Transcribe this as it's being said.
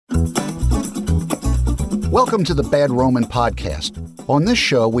Welcome to the Bad Roman Podcast. On this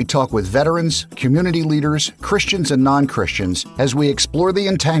show, we talk with veterans, community leaders, Christians and non-Christians as we explore the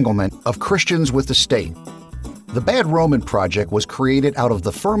entanglement of Christians with the state. The Bad Roman Project was created out of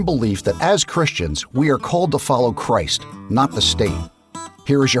the firm belief that as Christians, we are called to follow Christ, not the state.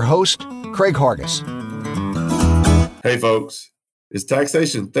 Here is your host, Craig Hargis. Hey folks, is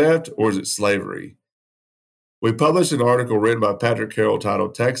taxation theft or is it slavery? We published an article written by Patrick Carroll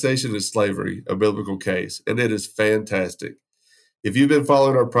titled Taxation is Slavery, a Biblical Case, and it is fantastic. If you've been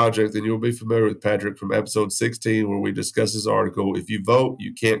following our project, then you'll be familiar with Patrick from episode 16 where we discuss his article, If You Vote,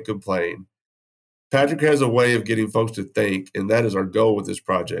 You Can't Complain. Patrick has a way of getting folks to think, and that is our goal with this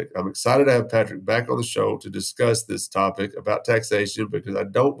project. I'm excited to have Patrick back on the show to discuss this topic about taxation because I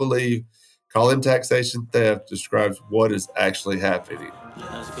don't believe calling taxation theft describes what is actually happening.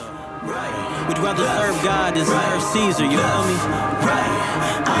 Let's go. Right. Would you rather serve God than serve Caesar? You feel me?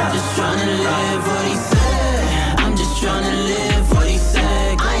 Right. I'm just trying to live what he said. I'm just trying to live what he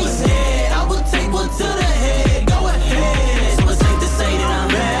said. I ain't scared. I will take one to the head. Go ahead. So it's safe to say that I'm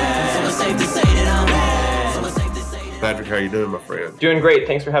bad. So it's safe to say that I'm bad. So it's safe to say that. Patrick, how you doing, my friend? Doing great.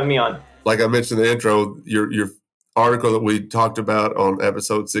 Thanks for having me on. Like I mentioned in the intro, your article that we talked about on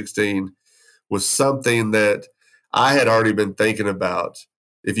episode 16 was something that I had already been thinking about.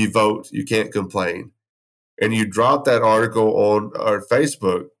 If you vote, you can't complain. And you dropped that article on our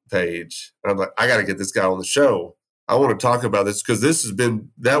Facebook page. And I'm like, I got to get this guy on the show. I want to talk about this because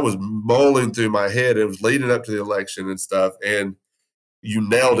that was mulling through my head. It was leading up to the election and stuff. And you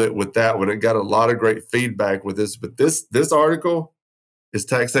nailed it with that one. It got a lot of great feedback with this. But this article, is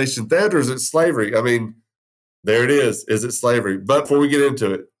taxation theft or is it slavery? I mean, there it is. Is it slavery? But before we get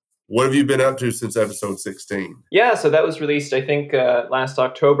into it, what have you been up to since episode 16? Yeah, so that was released, I think, last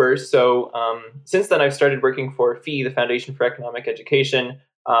October. So since then, I've started working for FEE, the Foundation for Economic Education.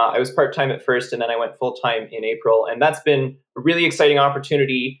 I was part-time at first, and then I went full-time in April. And that's been a really exciting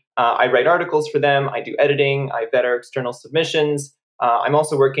opportunity. I write articles for them. I do editing. I vet our external submissions. I'm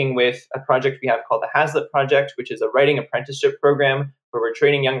also working with a project we have called the Hazlitt Project, which is a writing apprenticeship program where we're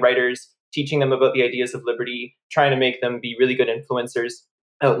training young writers, teaching them about the ideas of liberty, trying to make them be really good influencers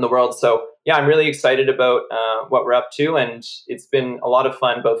out in the world. So yeah, I'm really excited about what we're up to. And it's been a lot of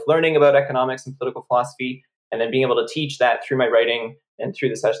fun, both learning about economics and political philosophy, and then being able to teach that through my writing and through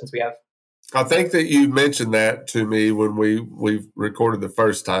the sessions we have. I think that you mentioned that to me when we recorded the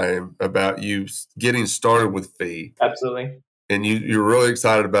first time about you getting started with FEE. Absolutely. And you're really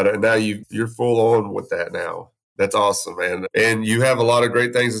excited about it. And now you're full on with that now. That's awesome, man. And you have a lot of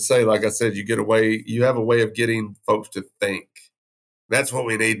great things to say. Like I said, you have a way of getting folks to think. That's what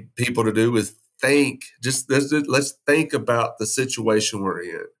we need people to do is think. Just let's think about the situation we're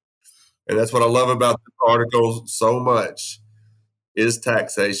in. And that's what I love about the article so much. Is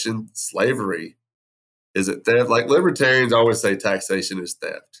taxation slavery? Is it theft? Like libertarians always say taxation is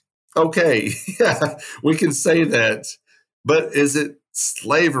theft. Okay, yeah, we can say that. But is it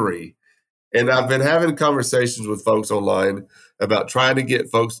slavery? And I've been having conversations with folks online about trying to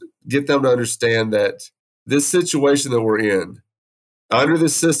get them to understand that this situation that we're in, under the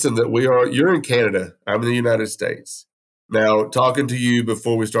system that you're in Canada, I'm in the United States. Now, talking to you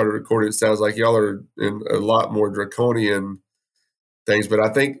before we started recording, it sounds like y'all are in a lot more draconian things, but I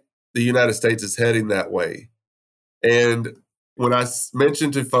think the United States is heading that way. And when I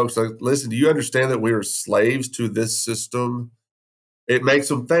mentioned to folks, like, listen, do you understand that we are slaves to this system? It makes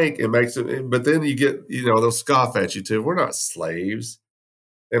them think. But then you get, they'll scoff at you too. We're not slaves.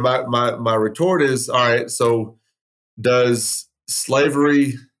 And my retort is, all right, so does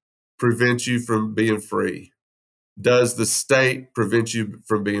slavery prevent you from being free? Does the state prevent you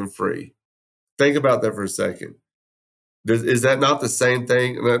from being free? Think about that for a second. Is that not the same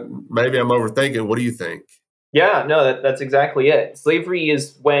thing? Maybe I'm overthinking. What do you think? Yeah, no, that's exactly it. Slavery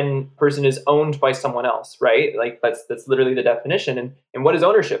is when a person is owned by someone else, right? Like that's literally the definition. And what is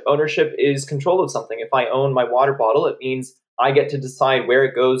ownership? Ownership is control of something. If I own my water bottle, it means I get to decide where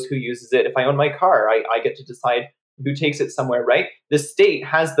it goes, who uses it. If I own my car, I get to decide who takes it somewhere, right? The state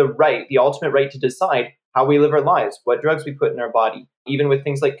has the right, the ultimate right to decide how we live our lives, what drugs we put in our body, even with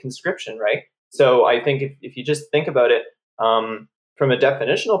things like conscription, right? So I think if you just think about it from a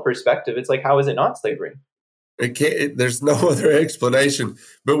definitional perspective, it's like, how is it not slavery? There's no other explanation.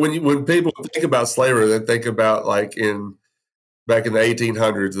 But when people think about slavery, they think about like back in the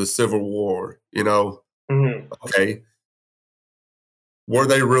 1800s, the Civil War. Mm-hmm. Okay, were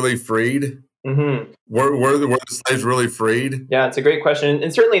they really freed? Mm-hmm. Were the slaves really freed? Yeah, it's a great question,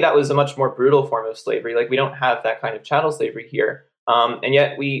 and certainly that was a much more brutal form of slavery. Like we don't have that kind of chattel slavery here, and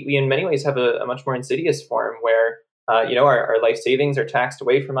yet we in many ways have a much more insidious form where Our life savings are taxed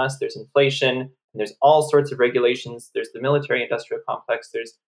away from us. There's inflation, and there's all sorts of regulations. There's the military-industrial complex.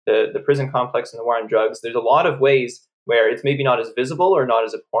 There's the prison complex and the war on drugs. There's a lot of ways where it's maybe not as visible or not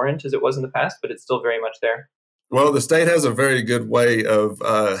as abhorrent as it was in the past, but it's still very much there. Well, the state has a very good way of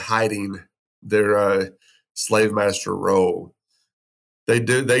hiding their slave master role. They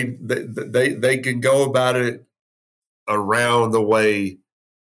do. They can go about it around the way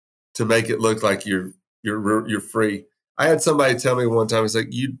to make it look like you're free. I had somebody tell me one time, it's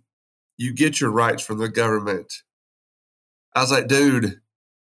like, you get your rights from the government. I was like, dude,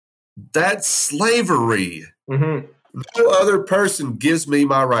 that's slavery. Mm-hmm. No other person gives me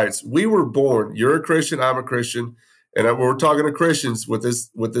my rights. We were born. You're a Christian. I'm a Christian, and we're talking to Christians with this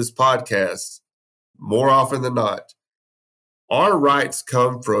podcast more often than not. Our rights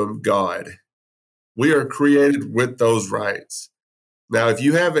come from God. We are created with those rights. Now, if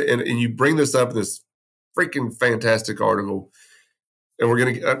you have it, and you bring this up in this freaking fantastic article, and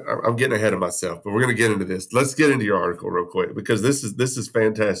I'm getting ahead of myself, but we're going to get into this. Let's get into your article real quick, because this is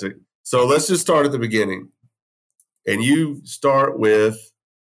fantastic. So let's just start at the beginning. And you start with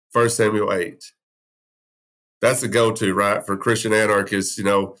 1 Samuel 8. That's the go-to, right, for Christian anarchists,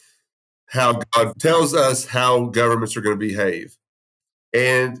 how God tells us how governments are going to behave.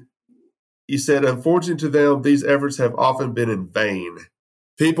 And he said, unfortunately to them, these efforts have often been in vain.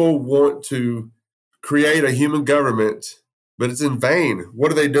 People want to create a human government, but it's in vain.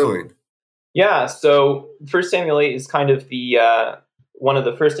 What are they doing? Yeah, so 1 Samuel 8 is kind of the one of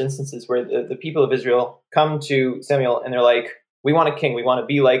the first instances where the people of Israel come to Samuel and they're like, we want a king. We want to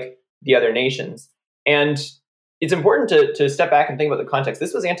be like the other nations. And it's important to step back and think about the context.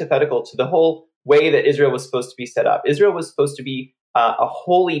 This was antithetical to the whole way that Israel was supposed to be set up. Israel was supposed to be a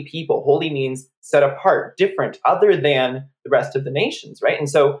holy people. Holy means set apart, different, other than the rest of the nations, right? And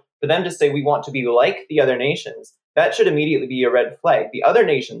so for them to say we want to be like the other nations, that should immediately be a red flag. The other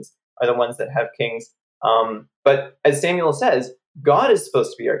nations are the ones that have kings. But as Samuel says, God is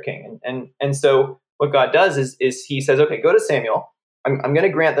supposed to be our king. And so what God does is he says, okay, go to Samuel. I'm going to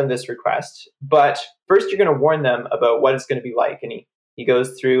grant them this request, but first you're going to warn them about what it's going to be like. And he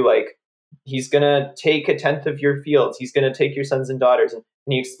goes through, like, he's going to take 1/10 of your fields. He's going to take your sons and daughters. And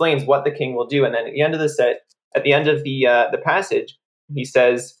he explains what the king will do. And then at the end of the passage, he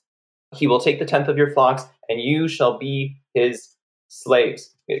says, he will take 1/10 of your flocks and you shall be his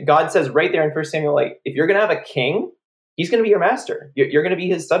slaves. God says right there in 1 Samuel 8, if you're going to have a king, he's going to be your master. You're going to be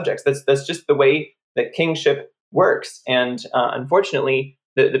his subjects. That's just the way that kingship works. And unfortunately,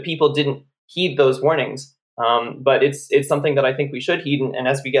 the people didn't heed those warnings. But it's something that I think we should heed. And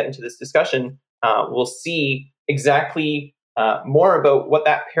as we get into this discussion, we'll see exactly more about what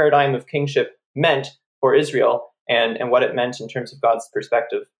that paradigm of kingship meant for Israel and what it meant in terms of God's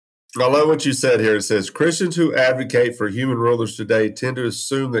perspective. I love what you said here. It says, Christians who advocate for human rulers today tend to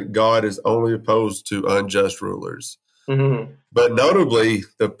assume that God is only opposed to unjust rulers. Mm-hmm. But notably,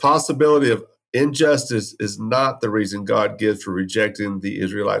 the possibility of injustice is not the reason God gives for rejecting the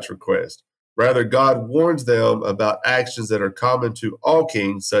Israelites' request. Rather, God warns them about actions that are common to all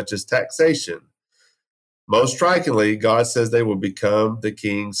kings, such as taxation. Most strikingly, God says they will become the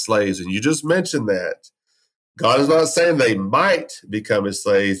king's slaves. And you just mentioned that. God is not saying they might become his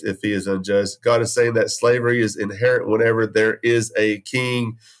slaves if he is unjust. God is saying that slavery is inherent whenever there is a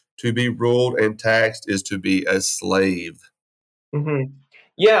king. To be ruled and taxed is to be a slave. Mm-hmm.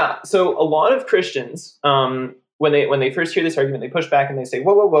 Yeah. So a lot of Christians, when they first hear this argument, they push back and they say,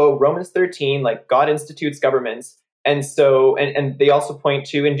 whoa, Romans 13, like God institutes governments. And so, and they also point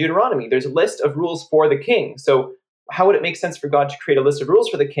to in Deuteronomy, there's a list of rules for the king. So how would it make sense for God to create a list of rules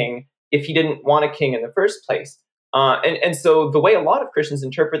for the king if he didn't want a king in the first place? And so the way a lot of Christians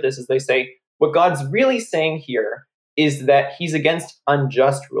interpret this is they say, what God's really saying here is that he's against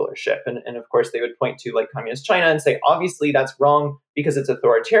unjust rulership. And of course, they would point to like communist China and say, obviously that's wrong because it's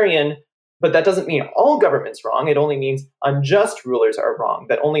authoritarian, but that doesn't mean all government's wrong. It only means unjust rulers are wrong,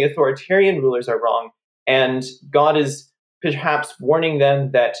 that only authoritarian rulers are wrong. And God is perhaps warning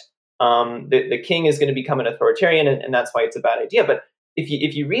them that the king is going to become an authoritarian, and that's why it's a bad idea. But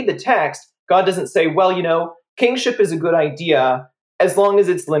if you read the text, God doesn't say, well, kingship is a good idea as long as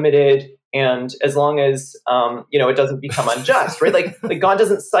it's limited and as long as it doesn't become unjust, right? Like God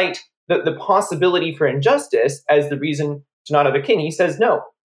doesn't cite the possibility for injustice as the reason to not have a king. He says no,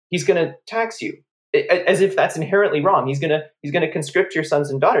 he's going to tax you, as if that's inherently wrong. He's going to conscript your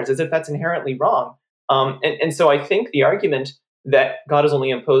sons and daughters, as if that's inherently wrong. And so I think the argument that God is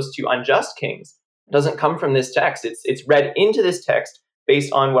only opposed to unjust kings doesn't come from this text. It's read into this text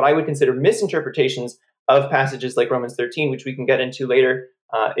based on what I would consider misinterpretations of passages like Romans 13, which we can get into later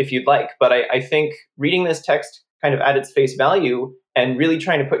if you'd like. But I think reading this text kind of at its face value and really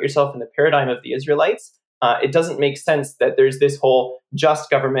trying to put yourself in the paradigm of the Israelites, it doesn't make sense that there's this whole just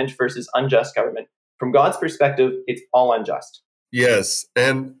government versus unjust government. From God's perspective, it's all unjust. Yes.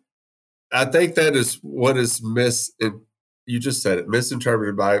 And I think that is what is you just said it,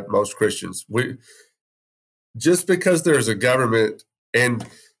 misinterpreted by most Christians. Just because there's a government, and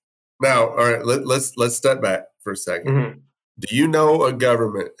now, all right, let's step back for a second. Mm-hmm. Do you know a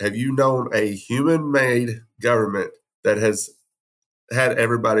government? Have you known a human-made government that has had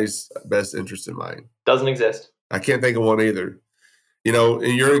everybody's best interest in mind? Doesn't exist. I can't think of one either. You know,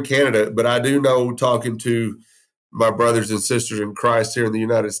 and you're in Canada, but I do know, talking to my brothers and sisters in Christ here in the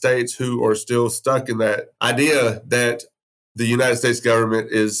United States who are still stuck in that idea that the United States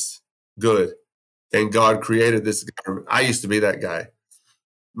government is good and God created this government. I used to be that guy.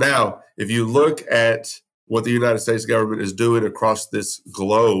 Now, if you look at what the United States government is doing across this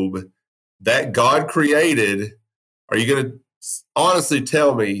globe that God created, are you going to honestly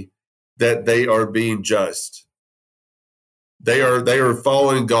tell me that they are being just? They are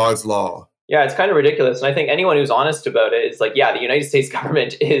following God's law. Yeah, it's kind of ridiculous. And I think anyone who's honest about it is like, yeah, the United States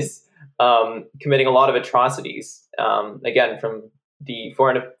government is committing a lot of atrocities. Again, from the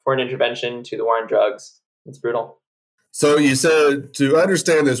foreign intervention to the war on drugs. It's brutal. So you said to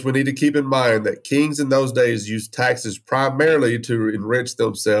understand this, we need to keep in mind that kings in those days used taxes primarily to enrich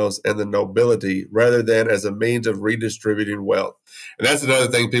themselves and the nobility rather than as a means of redistributing wealth. And that's another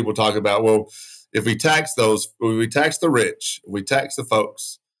thing people talk about. Well, if we tax we tax the rich, we tax the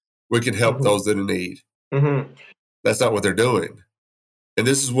folks, we can help those that are in need. Mm-hmm. That's not what they're doing. And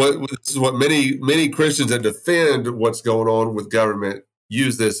this is what many Christians that defend what's going on with government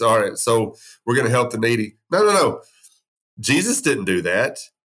use this. All right, so we're going to help the needy. No. Jesus didn't do that.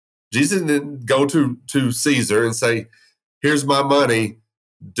 Jesus didn't go to Caesar and say, here's my money,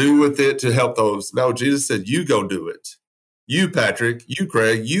 do with it to help those. No, Jesus said, you go do it. You, Patrick, you,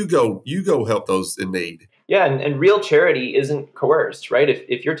 Craig, you go help those in need. Yeah, and real charity isn't coerced, right?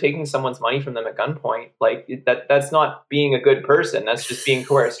 If you're taking someone's money from them at gunpoint, like that's not being a good person. That's just being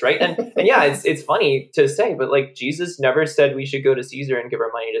coerced, right? And yeah, it's funny to say, but like Jesus never said we should go to Caesar and give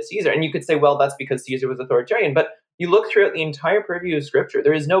our money to Caesar. And you could say, well, that's because Caesar was authoritarian. But you look throughout the entire purview of Scripture,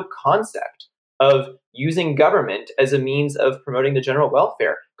 there is no concept of using government as a means of promoting the general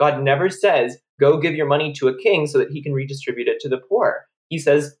welfare. God never says, go give your money to a king so that he can redistribute it to the poor. He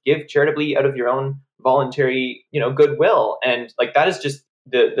says, give charitably out of your own voluntary, goodwill. And like that is just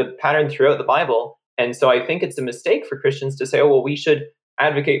the pattern throughout the Bible. And so I think it's a mistake for Christians to say, oh, well, we should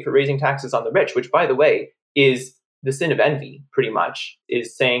advocate for raising taxes on the rich, which, by the way, is the sin of envy, pretty much,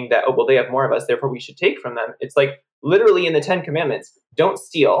 is saying that, oh, well, they have more of us, therefore we should take from them. It's like literally in the 10 Commandments, don't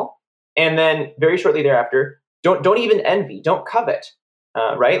steal. And then very shortly thereafter, don't even envy, don't covet,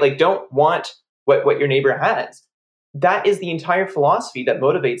 right? Like don't want what your neighbor has. That is the entire philosophy that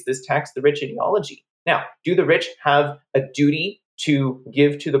motivates this tax the rich ideology. Now, do the rich have a duty to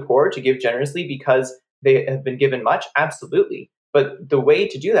give to the poor, to give generously because they have been given much? Absolutely. But the way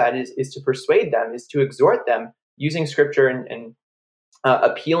to do that is to persuade them, is to exhort them using Scripture and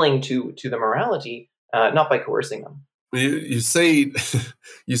appealing to the morality, not by coercing them. You see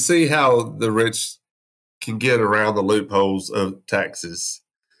how the rich can get around the loopholes of taxes.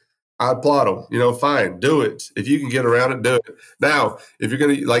 I applaud them. Fine, do it. If you can get around it, do it. Now, if you're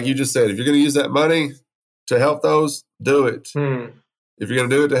going to, like you just said, if you're going to use that money to help those, do it. If you're going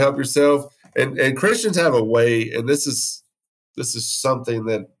to do it to help yourself, and Christians have a way, and this is something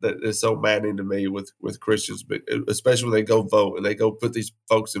that is so maddening to me with Christians, but especially when they go vote and they go put these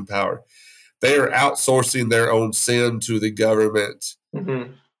folks in power. They are outsourcing their own sin to the government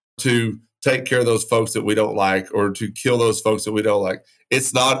to take care of those folks that we don't like, or to kill those folks that we don't like.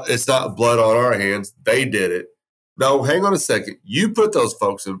 It's not blood on our hands. They did it. No, hang on a second. You put those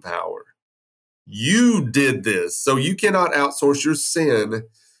folks in power. You did this. So you cannot outsource your sin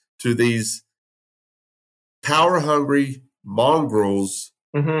to these power-hungry mongrels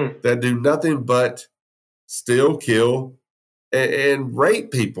that do nothing but steal, kill, and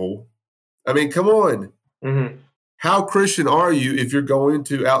rape people. I mean, come on. How Christian are you if you're going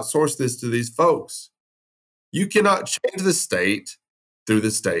to outsource this to these folks? You cannot change the state through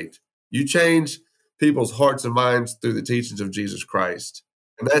the state. You change people's hearts and minds through the teachings of Jesus Christ.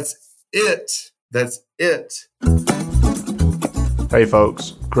 And that's it. That's it. Hey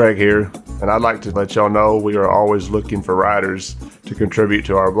folks, Craig here, and I'd like to let y'all know we are always looking for writers to contribute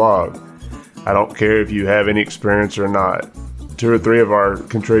to our blog. I don't care if you have any experience or not. 2 or 3 of our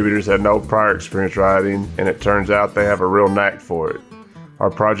contributors had no prior experience writing, and it turns out they have a real knack for it. Our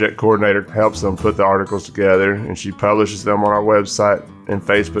project coordinator helps them put the articles together, and she publishes them on our website and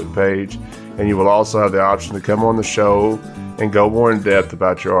Facebook page, and you will also have the option to come on the show and go more in depth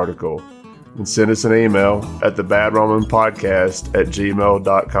about your article. And send us an email at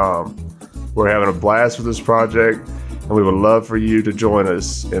thebadromanpodcast@gmail.com. We're having a blast with this project, and we would love for you to join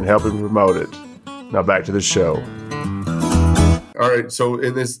us in helping promote it. Now back to the show. All right, so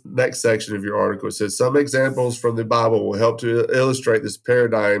in this next section of your article, it says some examples from the Bible will help to illustrate this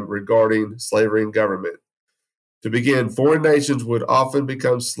paradigm regarding slavery and government. To begin, foreign nations would often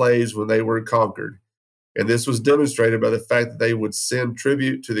become slaves when they were conquered, and this was demonstrated by the fact that they would send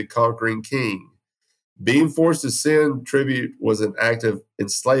tribute to the conquering king. Being forced to send tribute was an act of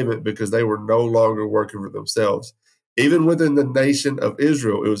enslavement because they were no longer working for themselves. Even within the nation of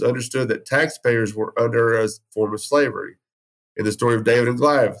Israel, it was understood that taxpayers were under a form of slavery. In the story of David and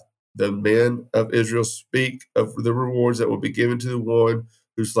Goliath, the men of Israel speak of the rewards that will be given to the one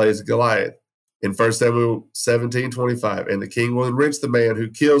who slays Goliath. In 1 Samuel 17:25, and the king will enrich the man who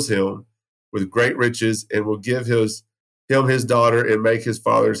kills him with great riches and will give him his daughter and make his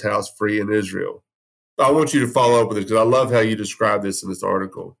father's house free in Israel. I want you to follow up with this because I love how you describe this in this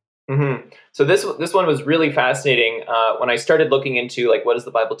article. Mm-hmm. So this one was really fascinating when I started looking into like what does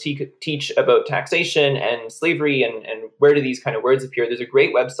the Bible teach about taxation and slavery and where do these kind of words appear. There's a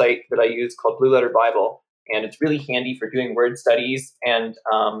great website that I use called Blue Letter Bible, and it's really handy for doing word studies and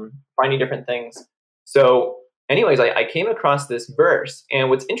finding different things. So anyways, I came across this verse, and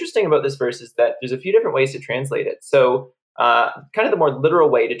what's interesting about this verse is that there's a few different ways to translate it. So kind of the more literal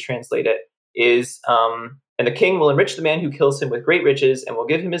way to translate it is, and the king will enrich the man who kills him with great riches and will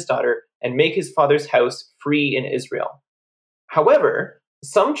give him his daughter and make his father's house free in Israel. However,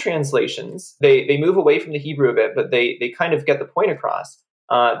 some translations, they move away from the Hebrew a bit, but they kind of get the point across.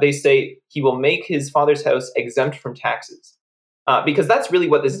 They say he will make his father's house exempt from taxes, because that's really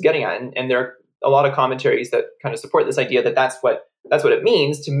what this is getting at. And there are a lot of commentaries that kind of support this idea that that's what it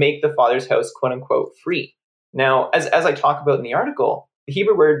means to make the father's house, quote unquote, free. Now, as I talk about in the article, the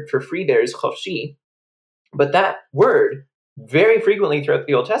Hebrew word for free there is chofshi, but that word very frequently throughout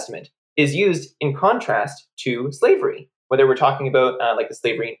the Old Testament is used in contrast to slavery, whether we're talking about like the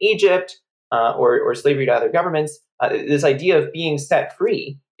slavery in Egypt or slavery to other governments. This idea of being set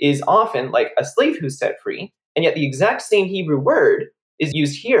free is often like a slave who's set free, and yet the exact same Hebrew word is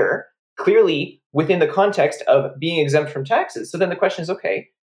used here clearly within the context of being exempt from taxes. So then the question is, okay,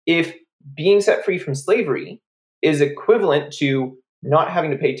 if being set free from slavery is equivalent to not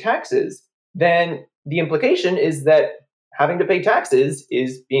having to pay taxes, then the implication is that having to pay taxes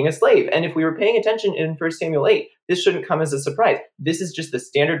is being a slave. And if we were paying attention in 1 Samuel 8, this shouldn't come as a surprise. This is just the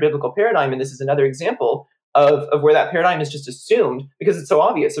standard biblical paradigm, and this is another example of where that paradigm is just assumed because it's so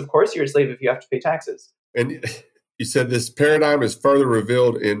obvious. Of course you're a slave if you have to pay taxes. And you said this paradigm is further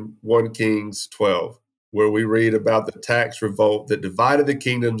revealed in 1 Kings 12, where we read about the tax revolt that divided the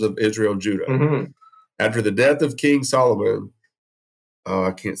kingdoms of Israel and Judah. Mm-hmm. After the death of King Solomon,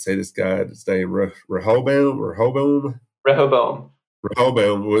 I can't say this guy's name, Rehoboam,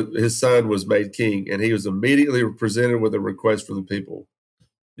 his son was made king, and he was immediately presented with a request from the people.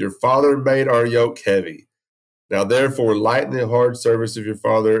 Your father made our yoke heavy. Now, therefore, lighten the hard service of your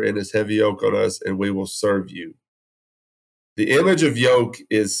father and his heavy yoke on us, and we will serve you. The image of yoke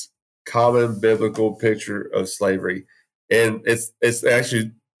is common biblical picture of slavery, and it's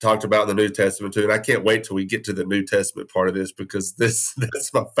actually talked about in the New Testament too. And I can't wait till we get to the New Testament part of this because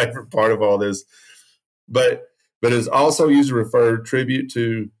that's my favorite part of all this. But it's also used to refer tribute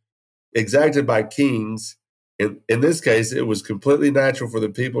to exacted by kings. In this case, it was completely natural for the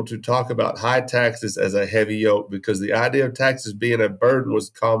people to talk about high taxes as a heavy yoke because the idea of taxes being a burden was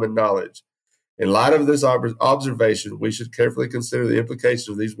common knowledge. In light of this observation, we should carefully consider the implications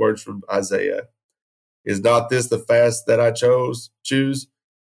of these words from Isaiah. Is not this the fast that I choose?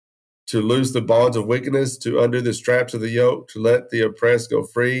 To loose the bonds of wickedness, to undo the straps of the yoke, to let the oppressed go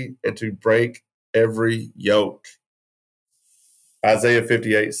free, and to break every yoke. Isaiah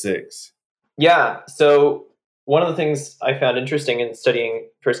 58:6. Yeah, so one of the things I found interesting in studying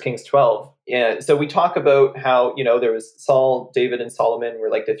 1 Kings 12, so we talk about how, there was Saul, David, and Solomon were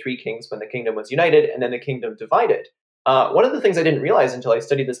like the three kings when the kingdom was united, and then the kingdom divided. One of the things I didn't realize until I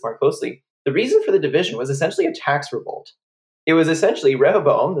studied this more closely, the reason for the division was essentially a tax revolt. It was essentially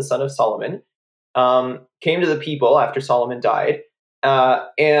Rehoboam, the son of Solomon, came to the people after Solomon died,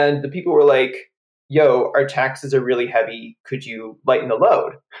 and the people were like, yo, our taxes are really heavy. Could you lighten the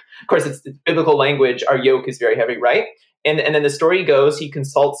load? Of course, it's biblical language. Our yoke is very heavy, right? And then the story goes, he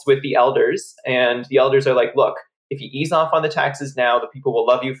consults with the elders, and the elders are like, look, if you ease off on the taxes now, the people will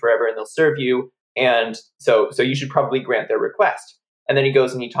love you forever and they'll serve you. And so you should probably grant their request. And then he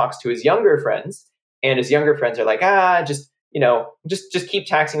goes and he talks to his younger friends, and his younger friends are like, just just keep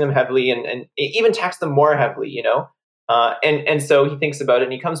taxing them heavily and even tax them more heavily, and so he thinks about it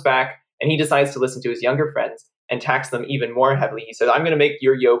and he comes back and he decides to listen to his younger friends and tax them even more heavily. He says, I'm going to make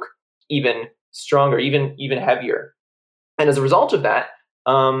your yoke even stronger, even heavier. And as a result of that,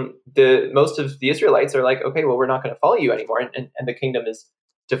 most of the Israelites are like, okay, well, we're not going to follow you anymore. And the kingdom is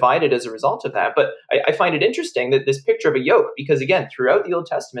divided as a result of that. But I find it interesting that this picture of a yoke, because again, throughout the Old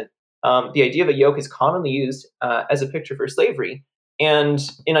Testament, the idea of a yoke is commonly used as a picture for slavery. And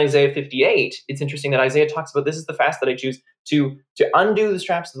in Isaiah 58, it's interesting that Isaiah talks about, this is the fast that I choose to undo the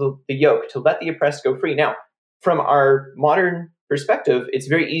straps of the yoke, to let the oppressed go free. Now, from our modern perspective, it's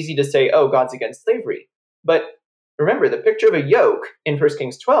very easy to say, oh, God's against slavery. But remember, the picture of a yoke in 1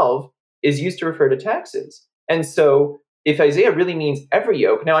 Kings 12 is used to refer to taxes. And so if Isaiah really means every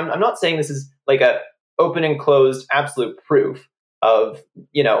yoke, now I'm not saying this is like a open and closed absolute proof of,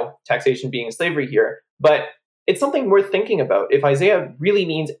 taxation being slavery here, but it's something worth thinking about. If Isaiah really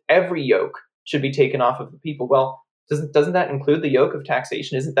means every yoke should be taken off of the people, well, doesn't that include the yoke of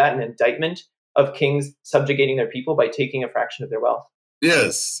taxation? Isn't that an indictment of kings subjugating their people by taking a fraction of their wealth?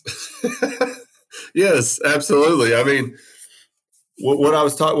 Yes. Yes, absolutely. I mean, what I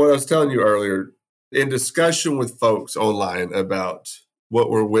was telling you earlier, in discussion with folks online about what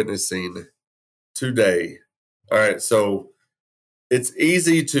we're witnessing today. All right, so it's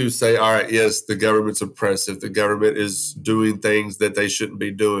easy to say, all right, yes, the government's oppressive. The government is doing things that they shouldn't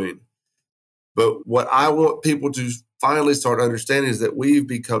be doing. But what I want people to finally start understanding is that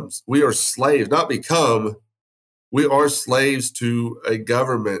we are slaves, not become, we are slaves to a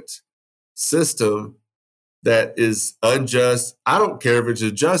government system that is unjust. I don't care if it's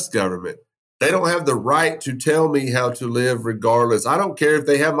a just government. They don't have the right to tell me how to live regardless. I don't care if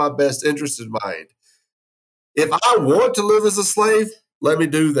they have my best interest in mind. If I want to live as a slave, let me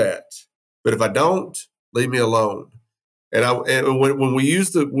do that. But if I don't, leave me alone. And when we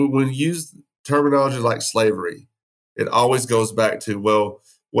use terminology like slavery, it always goes back to, well,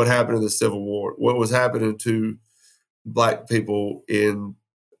 what happened in the Civil War? What was happening to Black people in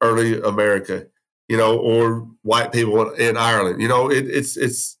early America, or white people in Ireland?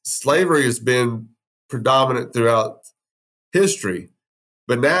 It's slavery has been predominant throughout history,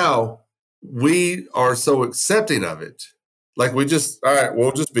 but now we are so accepting of it. Like we'll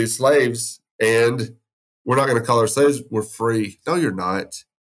just be slaves and we're not going to call ourselves, we're free. No, you're not.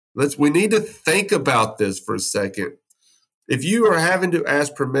 We need to think about this for a second. If you are having to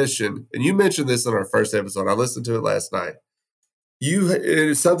ask permission, and you mentioned this in our first episode, I listened to it last night. It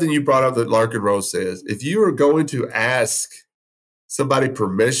is something you brought up that Larkin Rose says. If you are going to ask somebody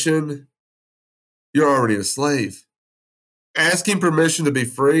permission, you're already a slave. Asking permission to be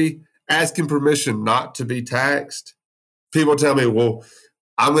free, asking permission not to be taxed. People tell me, well,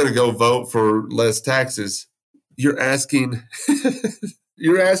 I'm going to go vote for less taxes. You're asking,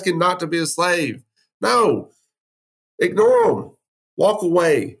 you're asking not to be a slave. No, ignore them. Walk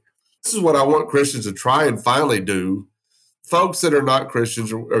away. This is what I want Christians to try and finally do. Folks that are not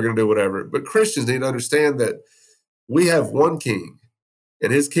Christians are going to do whatever. But Christians need to understand that we have one king,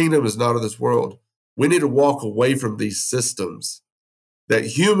 and his kingdom is not of this world. We need to walk away from these systems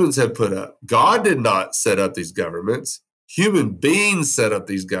that humans have put up. God did not set up these governments. Human beings set up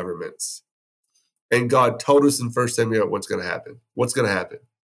these governments. And God told us in 1 Samuel what's going to happen. What's going to happen?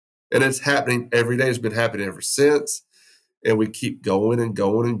 And it's happening every day. It's been happening ever since. And we keep going and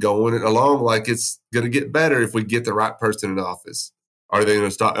going and going along like it's going to get better if we get the right person in office. Are they going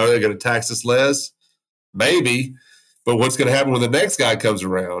to stop? Are they going to tax us less? Maybe. But what's going to happen when the next guy comes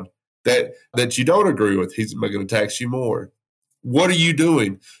around that you don't agree with? He's going to tax you more. What are you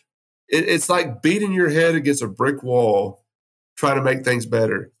doing? It's like beating your head against a brick wall trying to make things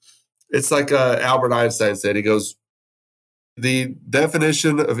better. It's like Albert Einstein said. He goes, the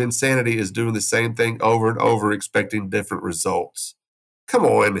definition of insanity is doing the same thing over and over, expecting different results. Come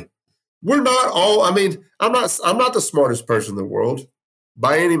on. We're not all, I'm not the smartest person in the world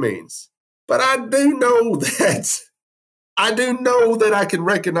by any means, but I do know that I can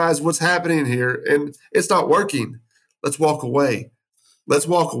recognize what's happening here and it's not working. Let's walk away. Let's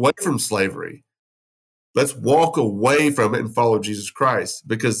walk away from slavery. Let's walk away from it and follow Jesus Christ,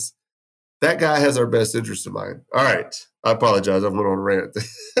 because that guy has our best interest in mind. All right. I apologize. I went on a rant.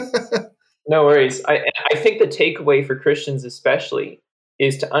 No worries. I think the takeaway for Christians especially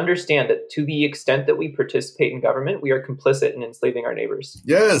is to understand that to the extent that we participate in government, we are complicit in enslaving our neighbors.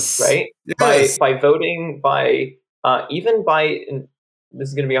 Yes. Right? Yes. By voting, even by, and this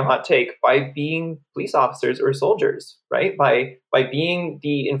is going to be a hot take, by being police officers or soldiers, right? By being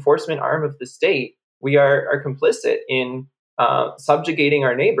the enforcement arm of the state, we are complicit in subjugating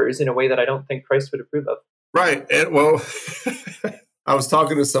our neighbors in a way that I don't think Christ would approve of. Right. And well, I was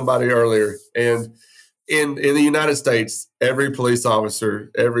talking to somebody earlier, and in the United States, every police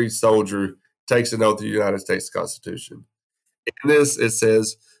officer, every soldier takes an oath of the United States Constitution. In this, it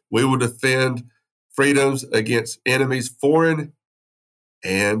says, we will defend freedoms against enemies, foreign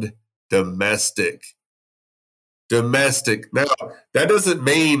and domestic. Domestic. Now, that doesn't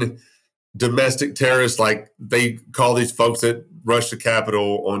mean domestic terrorists like they call these folks that rushed the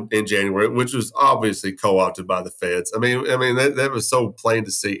Capitol in January, which was obviously co-opted by the feds. I mean, that was so plain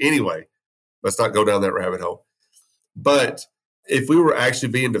to see. Anyway, let's not go down that rabbit hole. But if we were actually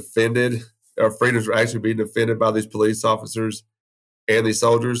being defended, our freedoms were actually being defended by these police officers and these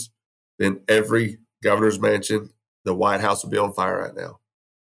soldiers, then every governor's mansion, the White House would be on fire right now.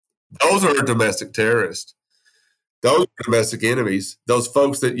 Those are domestic terrorists. Those are domestic enemies. Those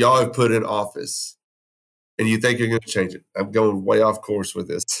folks that y'all have put in office, and you think you're going to change it. I'm going way off course with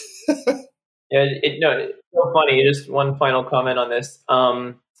this. It's so funny. Just one final comment on this.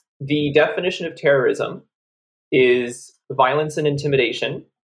 The definition of terrorism is violence and intimidation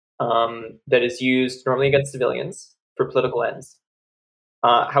that is used normally against civilians for political ends.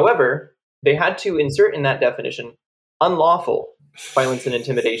 However, they had to insert in that definition unlawful violence and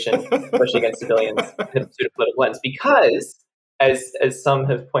intimidation, especially against civilians in the pursuit of political ends, because, as some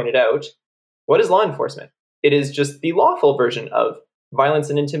have pointed out, what is law enforcement? It is just the lawful version of violence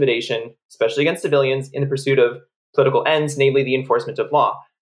and intimidation, especially against civilians in the pursuit of political ends, namely the enforcement of law.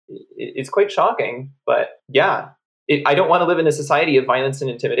 It's quite shocking, but yeah, I don't want to live in a society of violence and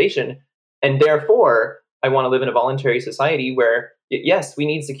intimidation, and therefore I want to live in a voluntary society where, yes, we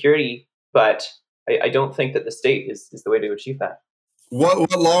need security, but I don't think that the state is the way to achieve that.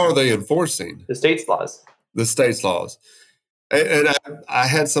 What law are they enforcing? The state's laws. The state's laws. And I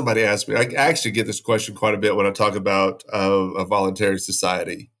had somebody ask me, I actually get this question quite a bit when I talk about a voluntary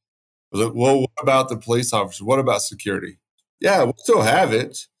society. I was like, well, what about the police officers? What about security? Yeah, we'll still have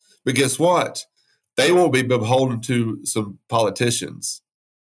it. But guess what? They won't be beholden to some politicians.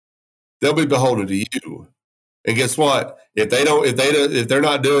 They'll be beholden to you. And guess what? If they're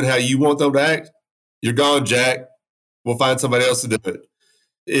not doing how you want them to act, you're gone, Jack. We'll find somebody else to do it.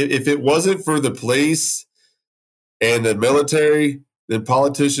 If it wasn't for the police and the military, then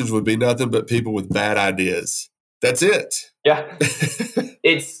politicians would be nothing but people with bad ideas. That's it. Yeah.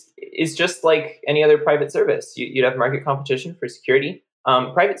 It's just like any other private service. You'd have market competition for security.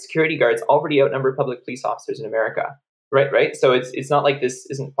 Private security guards already outnumber public police officers in America. Right. So it's not like this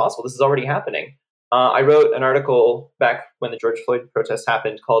isn't possible. This is already happening. I wrote an article back when the George Floyd protests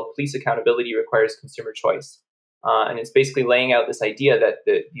happened called Police Accountability Requires Consumer Choice. And it's basically laying out this idea that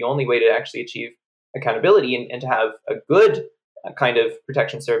the only way to actually achieve accountability and to have a good kind of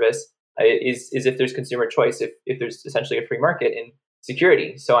protection service is if there's consumer choice, if there's essentially a free market in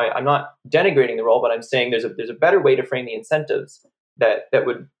security. So I'm not denigrating the role, but I'm saying there's a better way to frame the incentives that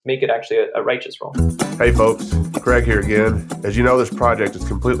would make it actually a righteous role. Hey folks, Craig here again. As you know, this project is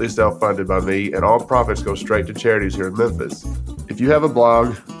completely self-funded by me, and all profits go straight to charities here in Memphis. If you have a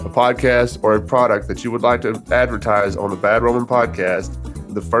blog, a podcast, or a product that you would like to advertise on the Bad Roman podcast,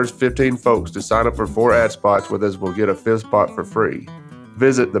 the first 15 folks to sign up for 4 ad spots with us will get a 5th spot for free.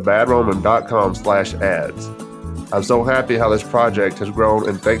 Visit thebadroman.com/ads. I'm so happy how this project has grown,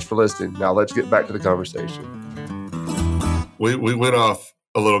 and thanks for listening. Now let's get back to the conversation. We went off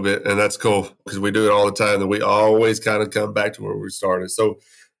a little bit, and that's cool because we do it all the time, and we always kind of come back to where we started. So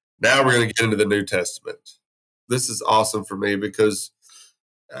now we're going to get into the New Testament. This is awesome for me because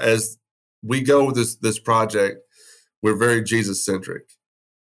as we go with this project, we're very Jesus-centric.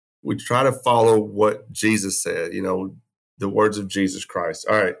 We try to follow what Jesus said, the words of Jesus Christ.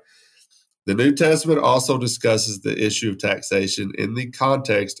 All right. The New Testament also discusses the issue of taxation in the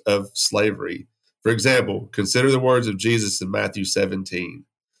context of slavery. For example, consider the words of Jesus in Matthew 17.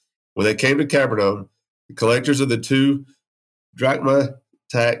 When they came to Capernaum, the collectors of the 2 drachma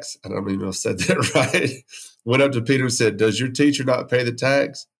tax, I don't even know if I said that right, went up to Peter and said, "Does your teacher not pay the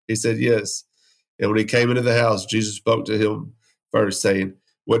tax?" He said, "Yes." And when he came into the house, Jesus spoke to him first, saying,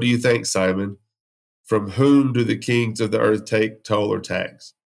 "What do you think, Simon? From whom do the kings of the earth take toll or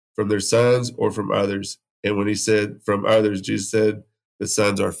tax? From their sons or from others?" And when he said, "From others," Jesus said, "The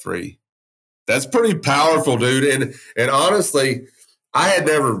sons are free." That's pretty powerful, dude. And honestly, I had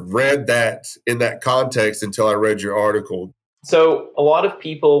never read that in that context until I read your article. So a lot of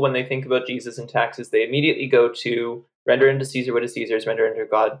people, when they think about Jesus and taxes, they immediately go to render unto Caesar what is Caesar's, render unto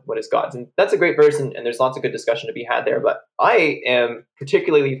God what is God's. And that's a great verse, and there's lots of good discussion to be had there. But I am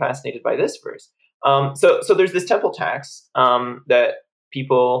particularly fascinated by this verse. So there's this temple tax that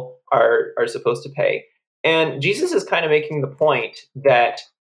people are supposed to pay. And Jesus is kind of making the point that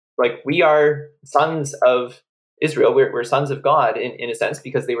like we are sons of Israel. We're sons of God in a sense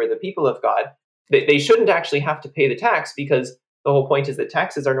because they were the people of God. They shouldn't actually have to pay the tax because the whole point is that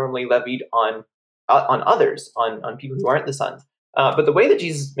taxes are normally levied on others, on people who aren't the sons. But the way that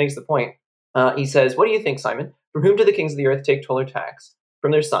Jesus makes the point, he says, "What do you think, Simon? From whom do the kings of the earth take toll or tax?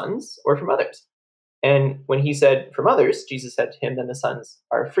 From their sons or from others?" And when he said from others, Jesus said to him, "Then the sons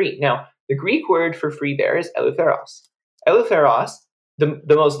are free." Now, the Greek word for free there is eleutheros. Eleutheros, the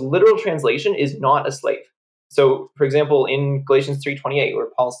most literal translation is not a slave. So, for example, in Galatians 3:28,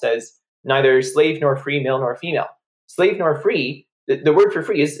 where Paul says, "Neither slave nor free, male nor female." Slave nor free, the word for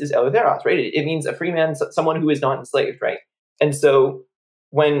free is eleutheros, right? It means a free man, someone who is not enslaved, right? And so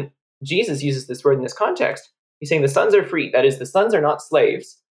when Jesus uses this word in this context, he's saying the sons are free. That is, the sons are not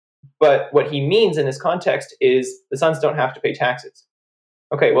slaves. But what he means in this context is the sons don't have to pay taxes.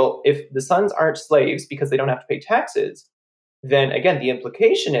 Okay, well, if the sons aren't slaves because they don't have to pay taxes, then again, the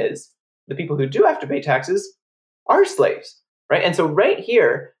implication is the people who do have to pay taxes are slaves, right? And so right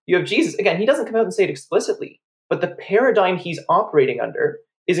here, you have Jesus. Again, he doesn't come out and say it explicitly, but the paradigm he's operating under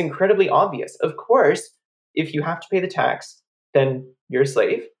is incredibly obvious. Of course, if you have to pay the tax, then you're a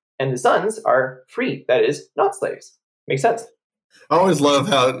slave, and the sons are free. That is, not slaves. Makes sense. I always love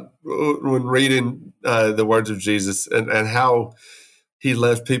how, when reading the words of Jesus and how he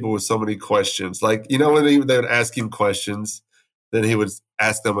left people with so many questions. Like, when they would ask him questions, then he would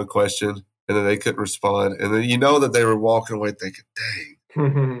ask them a question, and then they couldn't respond. And then that they were walking away thinking,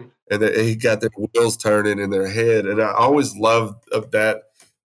 dang. And he got their wheels turning in their head. And I always loved of that.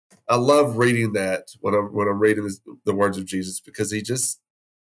 I love reading that when I'm reading the words of Jesus, because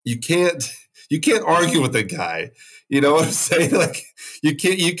you can't argue with the guy. You know what I'm saying? Like, you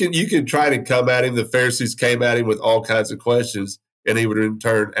can try to come at him. The Pharisees came at him with all kinds of questions, and he would in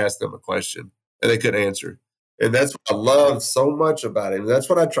turn ask them a question, and they couldn't answer. And that's what I love so much about him. That's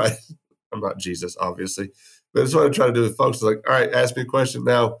what I try. I'm not Jesus, obviously, but that's what I try to do with folks. Like, all right, ask me a question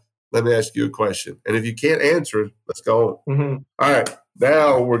now. Let me ask you a question. And if you can't answer it, let's go on. Mm-hmm. All right,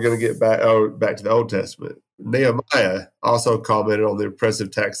 now we're going to get back to the Old Testament. Nehemiah also commented on the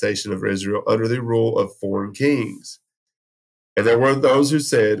oppressive taxation of Israel under the rule of foreign kings. And there were those who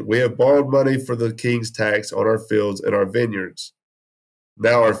said, "We have borrowed money for the king's tax on our fields and our vineyards.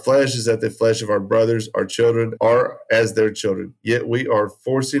 Now our flesh is as the flesh of our brothers, our children are as their children. Yet we are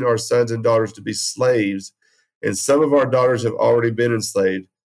forcing our sons and daughters to be slaves, and some of our daughters have already been enslaved.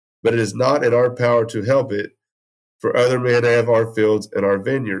 But it is not in our power to help it, for other men have our fields and our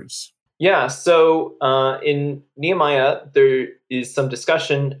vineyards." Yeah, so in Nehemiah, there is some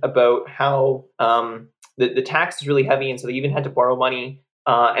discussion about how the tax is really heavy, and so they even had to borrow money.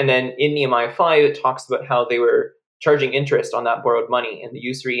 And then in Nehemiah 5, it talks about how they were charging interest on that borrowed money and the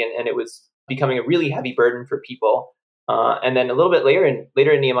usury, and it was becoming a really heavy burden for people. And then a little bit later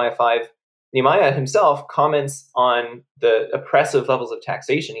in Nehemiah 5, Nehemiah himself comments on the oppressive levels of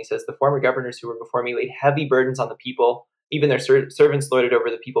taxation. He says, "The former governors who were before me laid heavy burdens on the people. Even their servants lorded over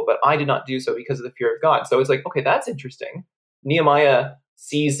the people, but I did not do so because of the fear of God." So it's like, okay, that's interesting. Nehemiah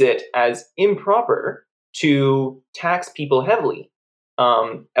sees it as improper to tax people heavily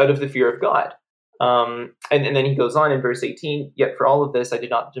out of the fear of God. And then he goes on in verse 18, "Yet for all of this, I did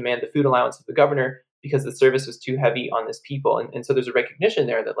not demand the food allowance of the governor because the service was too heavy on this people." And so there's a recognition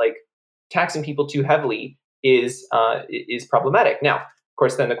there that, like, taxing people too heavily is problematic. Now, of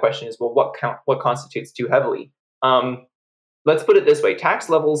course, then the question is, well, what constitutes too heavily? Let's put it this way. Tax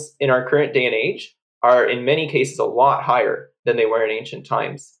levels in our current day and age are in many cases a lot higher than they were in ancient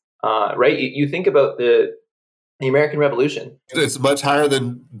times, right? You think about the American Revolution. It's much higher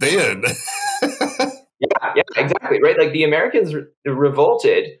than then. Yeah, exactly, right? Like, the Americans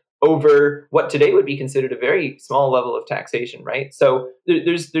revolted over what today would be considered a very small level of taxation, right? So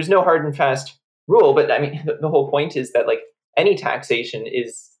there's no hard and fast rule, but I mean, the whole point is that, like, any taxation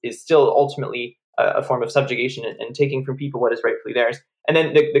is still ultimately a form of subjugation and taking from people what is rightfully theirs. And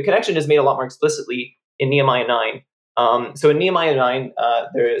then the connection is made a lot more explicitly in Nehemiah 9. So in Nehemiah 9,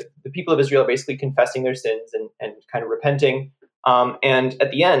 the people of Israel are basically confessing their sins and kind of repenting. And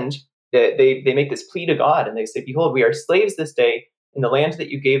at the end, they make this plea to God, and they say, "Behold, we are slaves this day in the land that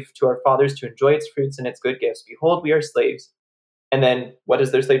you gave to our fathers to enjoy its fruits and its good gifts. Behold, we are slaves." And then what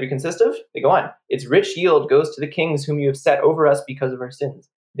does their slavery consist of? They go on. "Its rich yield goes to the kings whom you have set over us because of our sins.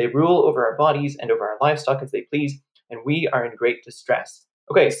 They rule over our bodies and over our livestock as they please, and we are in great distress."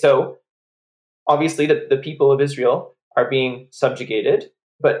 Okay, so obviously the people of Israel are being subjugated,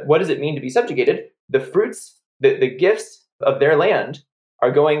 but what does it mean to be subjugated? The fruits, the gifts of their land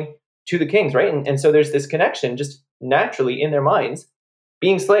are going to the kings, right? And so there's this connection just naturally in their minds.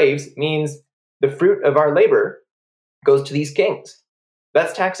 Being slaves means the fruit of our labor goes to these kings.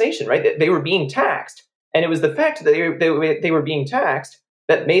 That's taxation, right? They were being taxed. And it was the fact that they were being taxed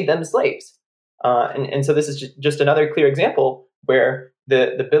that made them slaves. And so this is just another clear example where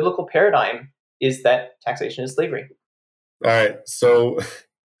the biblical paradigm is that taxation is slavery. All right. So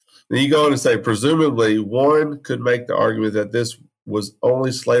then you go on to say, presumably, one could make the argument that this was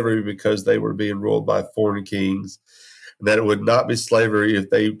only slavery because they were being ruled by foreign kings, and that it would not be slavery if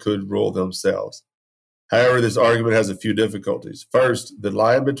they could rule themselves. However, this argument has a few difficulties. First, the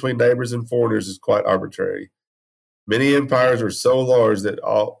line between neighbors and foreigners is quite arbitrary. Many empires are so large that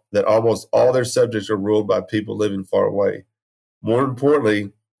almost all their subjects are ruled by people living far away. More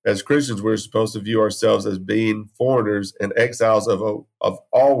importantly, as Christians, we're supposed to view ourselves as being foreigners and exiles of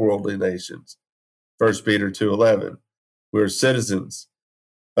all worldly nations. 1 Peter 2:11. We are citizens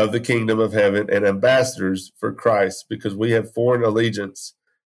of the kingdom of heaven and ambassadors for Christ because we have foreign allegiance.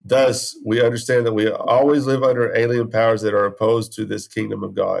 Thus, we understand that we always live under alien powers that are opposed to this kingdom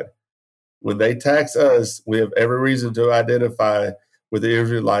of God. When they tax us, we have every reason to identify with the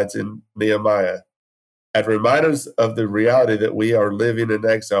Israelites in Nehemiah. And remind us of the reality that we are living in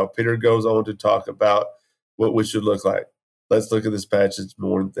exile, Peter goes on to talk about what we should look like. Let's look at this passage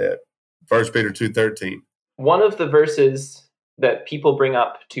more in depth. 1 Peter 2:13. One of the verses that people bring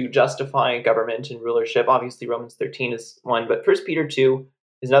up to justify government and rulership, obviously Romans 13 is one, but 1 Peter 2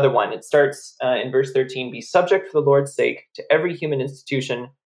 is another one. It starts in verse 13, be subject for the Lord's sake to every human institution,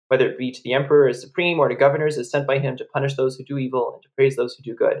 whether it be to the emperor as supreme or to governors as sent by him to punish those who do evil and to praise those who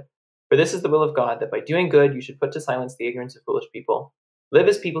do good. For this is the will of God, that by doing good you should put to silence the ignorance of foolish people. Live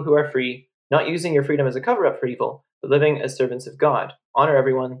as people who are free, not using your freedom as a cover-up for evil, but living as servants of God. Honor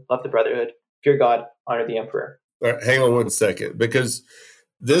everyone, love the brotherhood, fear God, honor the emperor. All right, hang on one second, because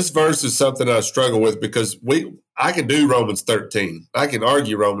this verse is something I struggle with because I can do Romans 13. I can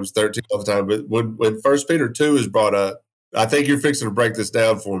argue Romans 13 all the time, but when 1 Peter 2 is brought up, I think you're fixing to break this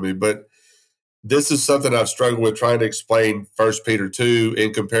down for me, but this is something I've struggled with trying to explain 1 Peter 2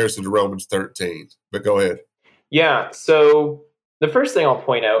 in comparison to Romans 13. But go ahead. Yeah, so the first thing I'll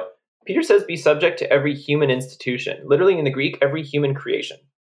point out, Peter says be subject to every human institution, literally in the Greek, every human creation.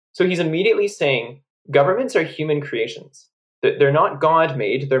 So he's immediately saying governments are human creations. They're not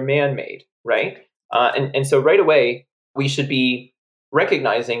God-made, they're man-made, right? And so right away, we should be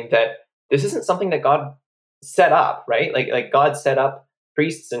recognizing that this isn't something that God set up, right? Like God set up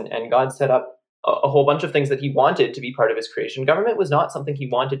priests and God set up a whole bunch of things that he wanted to be part of his creation. Government was not something he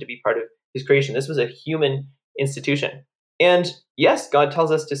wanted to be part of his creation. This was a human institution. And yes, God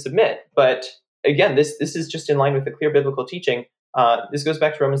tells us to submit, but again, this is just in line with the clear biblical teaching. This goes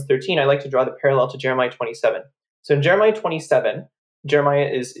back to Romans 13. I like to draw the parallel to Jeremiah 27. So in Jeremiah 27, Jeremiah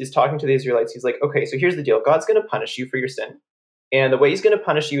is talking to the Israelites. He's like, okay, so here's the deal. God's going to punish you for your sin. And the way he's going to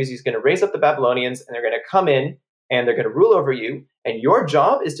punish you is he's going to raise up the Babylonians, and they're going to come in, and they're going to rule over you, and your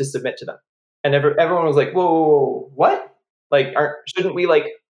job is to submit to them. And everyone was like, whoa, what? Like, shouldn't we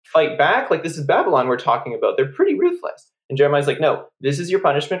fight back? Like, this is Babylon we're talking about. They're pretty ruthless. And Jeremiah's like, no, this is your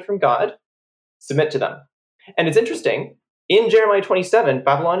punishment from God. Submit to them. And it's interesting. In Jeremiah 27,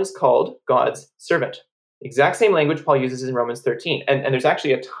 Babylon is called God's servant. Exact same language Paul uses in Romans 13. And there's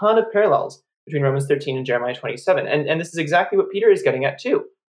actually a ton of parallels between Romans 13 and Jeremiah 27. And this is exactly what Peter is getting at too.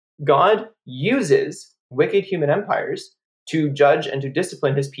 God uses wicked human empires to judge and to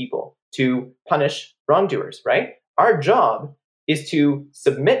discipline his people, to punish wrongdoers, right? Our job is to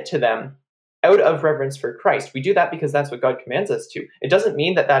submit to them out of reverence for Christ. We do that because that's what God commands us to. It doesn't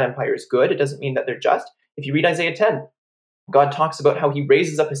mean that that empire is good. It doesn't mean that they're just. If you read Isaiah 10, God talks about how he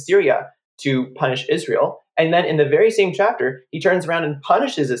raises up Assyria to punish Israel. And then in the very same chapter, he turns around and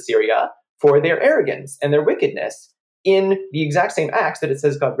punishes Assyria for their arrogance and their wickedness in the exact same acts that it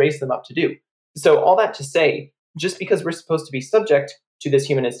says God raised them up to do. So all that to say, just because we're supposed to be subject to this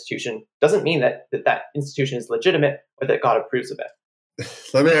human institution doesn't mean that institution is legitimate or that God approves of it.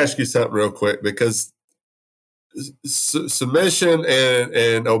 Let me ask you something real quick, because submission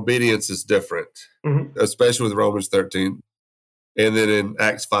and obedience is different, especially with Romans 13. And then in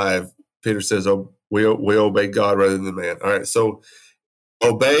Acts 5, Peter says, oh, we obey God rather than man. All right, so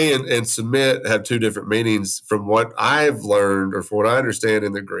obey and submit have two different meanings from what I've learned or from what I understand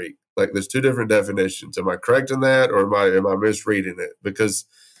in the Greek. Like, there's two different definitions. Am I correct in that, or am I misreading it? Because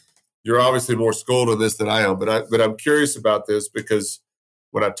you're obviously more schooled in this than I am. But I'm curious about this, because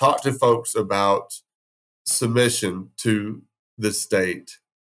when I talk to folks about submission to the state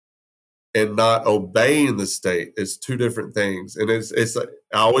and not obeying the state, it's two different things. And it's like,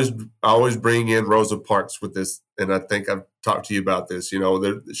 I always bring in Rosa Parks with this, and I think I've talked to you about this.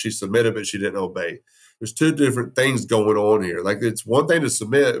 She submitted, but she didn't obey. There's two different things going on here. Like, it's one thing to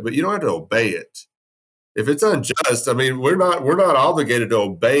submit, but you don't have to obey it. If it's unjust, I mean, we're not obligated to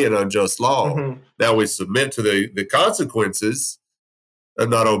obey an unjust law. Mm-hmm. Now we submit to the consequences of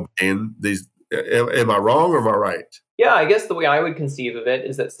not obeying these. Am I wrong or am I right? Yeah, I guess the way I would conceive of it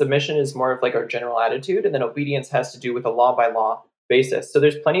is that submission is more of like our general attitude, and then obedience has to do with a law by law basis. So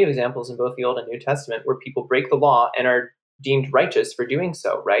there's plenty of examples in both the Old and New Testament where people break the law and are deemed righteous for doing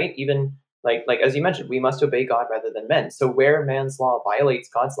so, right? Even like as you mentioned, we must obey God rather than men. So where man's law violates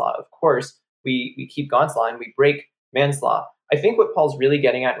God's law, of course, we keep God's law and we break man's law. I think what Paul's really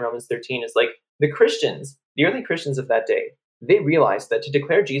getting at in Romans 13 is like the Christians, the early Christians of that day, they realized that to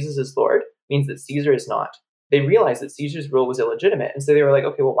declare Jesus as Lord means that Caesar is not. They realized that Caesar's rule was illegitimate. And so they were like,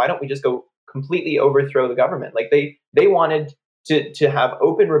 okay, well, why don't we just go completely overthrow the government? Like they wanted to have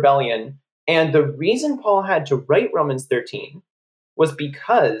open rebellion. And the reason Paul had to write Romans 13 was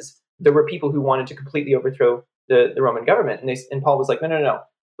because there were people who wanted to completely overthrow the Roman government. And Paul was like, no.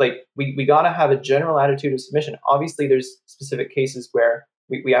 Like we got to have a general attitude of submission. Obviously, there's specific cases where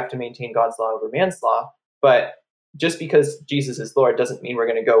we have to maintain God's law over man's law. But just because Jesus is Lord doesn't mean we're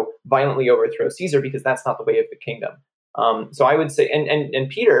going to go violently overthrow Caesar, because that's not the way of the kingdom. So I would say, and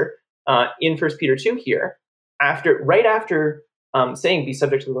Peter in 1 Peter 2 here, right after saying be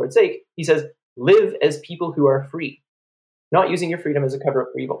subject to the Lord's sake, he says, live as people who are free, not using your freedom as a cover up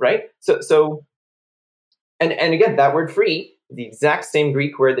for evil, right? So and again, that word free, the exact same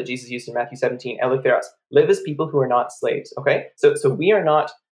Greek word that Jesus used in Matthew 17, eleutheros, live as people who are not slaves, okay? So we are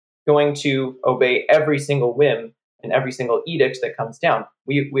not going to obey every single whim and every single edict that comes down.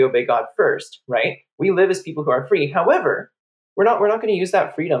 We obey God first, right? We live as people who are free. However, we're not going to use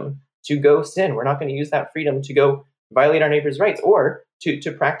that freedom to go sin. We're not going to use that freedom to go violate our neighbor's rights or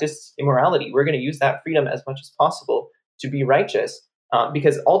to practice immorality. We're going to use that freedom as much as possible to be righteous,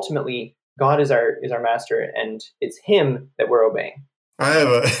 because ultimately God is our master, and it's Him that we're obeying. I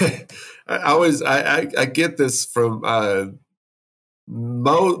have I get this from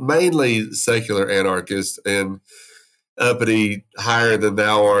mainly secular anarchists and uppity, higher than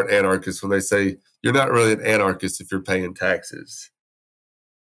thou art anarchists when they say you're not really an anarchist if you're paying taxes.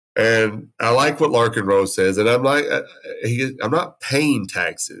 And I like what Larkin Rose says, and I'm like, I'm not paying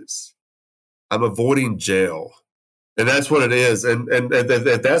taxes. I'm avoiding jail. And that's what it is. And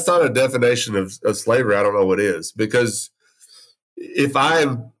if that's not a definition of slavery, I don't know what is. Because if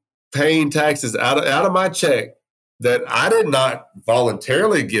I'm paying taxes out of my check that I did not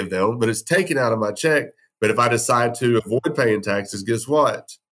voluntarily give them, but it's taken out of my check. But if I decide to avoid paying taxes, guess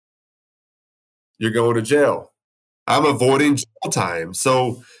what? You're going to jail. I'm avoiding jail time.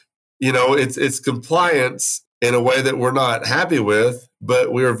 So, it's compliance in a way that we're not happy with,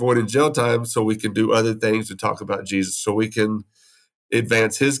 but we're avoiding jail time so we can do other things to talk about Jesus, so we can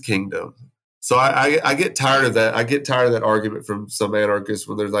advance His kingdom. So I get tired of that. I get tired of that argument from some anarchists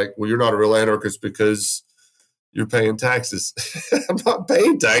when they're like, well, you're not a real anarchist because you're paying taxes. I'm not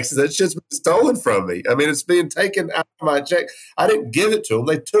paying taxes. That's just been stolen from me. I mean, it's being taken out of my check. I didn't give it to them.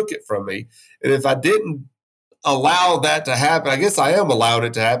 They took it from me. And if I didn't allow that to happen, I guess I am allowing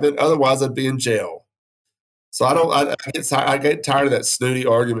it to happen. Otherwise, I'd be in jail. So I get tired of that snooty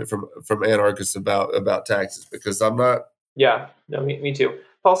argument from anarchists about taxes, because I'm not. Yeah, no, me too.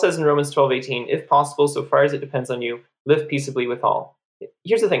 Paul says in Romans 12:18, if possible, so far as it depends on you, live peaceably with all.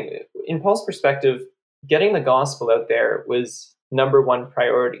 Here's the thing. In Paul's perspective, getting the gospel out there was number one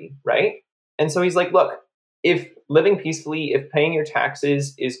priority, right? And so he's like, look, if living peacefully, if paying your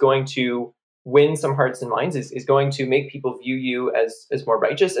taxes is going to win some hearts and minds, is going to make people view you as more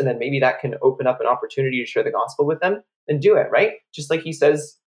righteous, and then maybe that can open up an opportunity to share the gospel with them, then do it, right? Just like he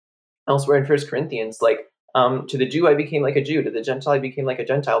says elsewhere in 1 Corinthians, like, to the Jew I became like a Jew, to the Gentile I became like a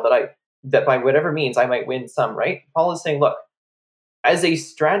Gentile, that by whatever means I might win some, right? Paul is saying, look, as a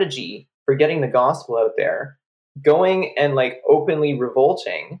strategy for getting the gospel out there, going and like openly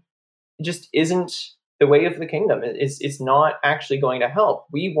revolting just isn't the way of the kingdom. It's not actually going to help.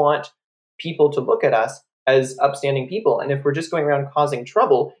 We want people to look at us as upstanding people. And if we're just going around causing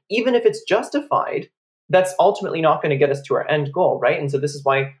trouble, even if it's justified, that's ultimately not going to get us to our end goal, right? And so this is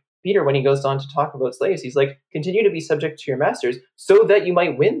why Peter, when he goes on to talk about slaves, he's like, continue to be subject to your masters so that you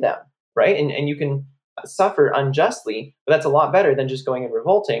might win them, right? And you can suffer unjustly, but that's a lot better than just going and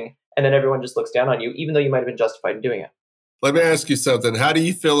revolting, and then everyone just looks down on you, even though you might have been justified in doing it. Let me ask you something. How do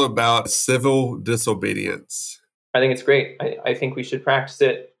you feel about civil disobedience? I think it's great. I think we should practice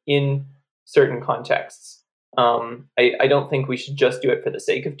it in certain contexts. I don't think we should just do it for the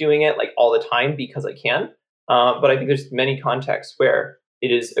sake of doing it, like all the time because I can. But I think there's many contexts where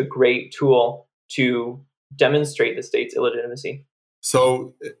it is a great tool to demonstrate the state's illegitimacy.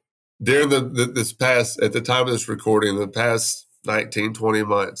 So during at the time of this recording, the past 19, 20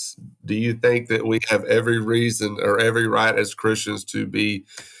 months. Do you think that we have every reason or every right as Christians to be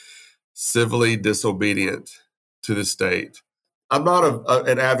civilly disobedient to the state? I'm not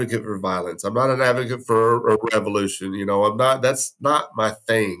an advocate for violence. I'm not an advocate for a revolution. That's not my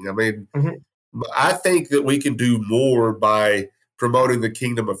thing. I mean, I think that we can do more by promoting the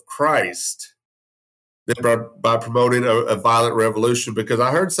kingdom of Christ than by promoting a violent revolution. Because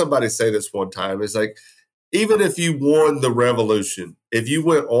I heard somebody say this one time. It's like, even if you won the revolution, if you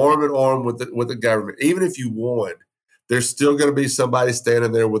went arm in arm with the government, even if you won, there's still going to be somebody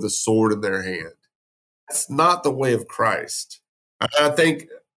standing there with a sword in their hand. That's not the way of Christ. I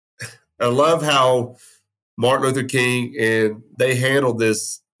love how Martin Luther King and they handled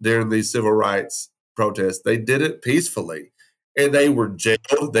this during these civil rights protests. They did it peacefully, and they were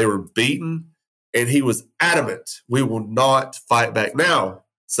jailed, they were beaten, and he was adamant, we will not fight back. Now,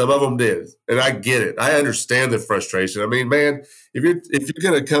 some of them did, and I get it. I understand the frustration. I mean, man, if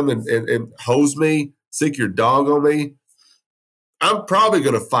you're going to come and hose me, sick your dog on me, I'm probably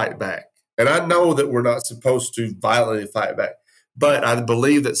going to fight back. And I know that we're not supposed to violently fight back, but I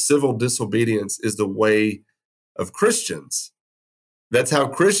believe that civil disobedience is the way of Christians. That's how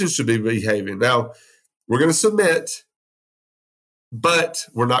Christians should be behaving. Now, we're going to submit, but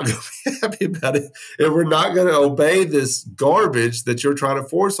we're not going to be happy about it. And we're not going to obey this garbage that you're trying to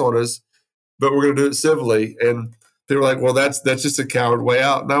force on us, but we're going to do it civilly. And people are like, well, that's just a coward way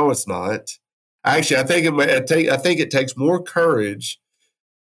out. No, it's not. Actually, I think it takes more courage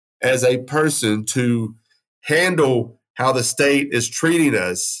as a person to handle how the state is treating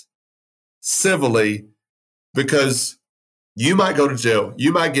us civilly, because you might go to jail,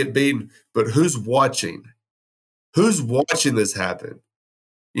 you might get beaten, but who's watching? Who's watching this happen?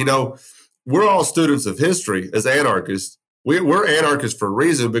 We're all students of history as anarchists. We're anarchists for a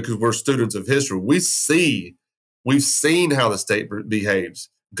reason, because we're students of history. We've seen how the state behaves.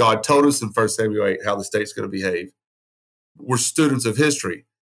 God told us in 1 Samuel 8 how the state's going to behave. We're students of history.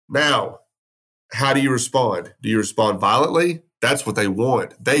 Now, how do you respond? Do you respond violently? That's what they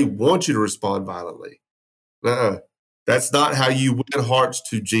want. They want you to respond violently. That's not how you win hearts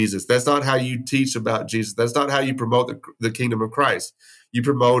to Jesus. That's not how you teach about Jesus. That's not how you promote the kingdom of Christ. You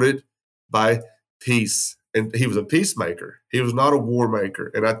promote it by peace. And he was a peacemaker. He was not a war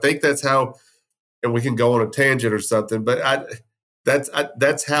maker. And I think that's how, and we can go on a tangent or something, but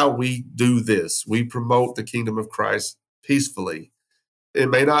that's how we do this. We promote the kingdom of Christ peacefully. It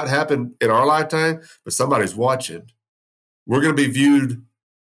may not happen in our lifetime, but somebody's watching. We're going to be viewed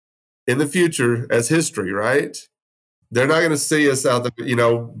in the future as history, right? They're not going to see us out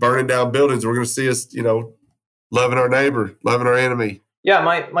there, burning down buildings. We're going to see us, loving our neighbor, loving our enemy. Yeah,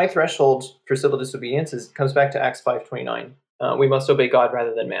 my threshold for civil disobedience comes back to Acts 5:29. We must obey God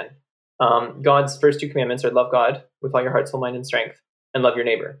rather than man. God's first two commandments are love God with all your heart, soul, mind, and strength, and love your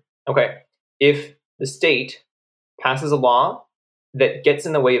neighbor. Okay, if the state passes a law that gets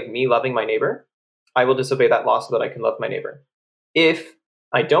in the way of me loving my neighbor, I will disobey that law so that I can love my neighbor. If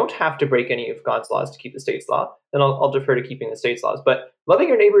I don't have to break any of God's laws to keep the state's law, then I'll defer to keeping the state's laws. But loving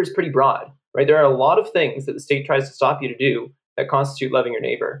your neighbor is pretty broad, right? There are a lot of things that the state tries to stop you to do that constitute loving your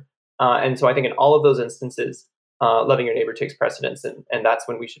neighbor. And so I think in all of those instances, loving your neighbor takes precedence, and that's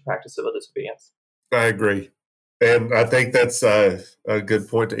when we should practice civil disobedience. I agree. And I think that's a good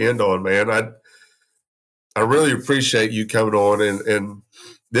point to end on, man. I really appreciate you coming on. And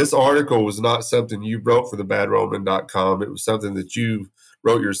this article was not something you wrote for thebadroman.com. It was something that you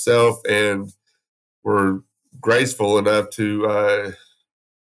wrote yourself and were graceful enough to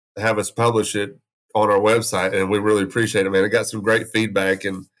have us publish it on our website. And we really appreciate it, man. I got some great feedback,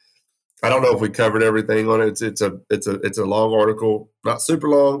 and I don't know if we covered everything on it. It's a long article, not super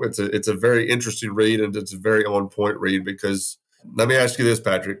long. It's a very interesting read, and it's a very on point read, because let me ask you this,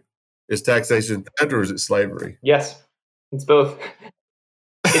 Patrick. Is taxation theft or is it slavery? Yes, it's both.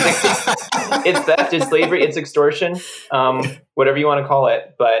 It's theft, it's slavery, it's extortion, whatever you want to call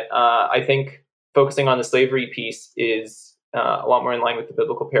it. But I think focusing on the slavery piece is a lot more in line with the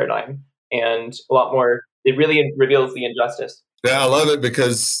biblical paradigm, and a lot more, it really reveals the injustice. Yeah, I love it,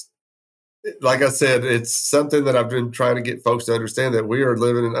 because like I said, it's something that I've been trying to get folks to understand, that we are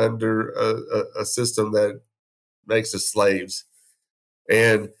living under a system that makes us slaves.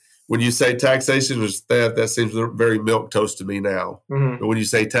 And when you say taxation is theft, that seems very milquetoast to me now. Mm-hmm. But when you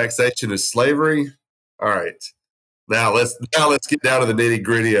say taxation is slavery, all right. Now let's get down to the nitty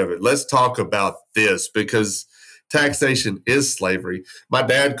gritty of it. Let's talk about this, because taxation is slavery. My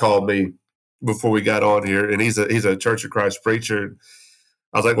dad called me before we got on here, and he's a Church of Christ preacher.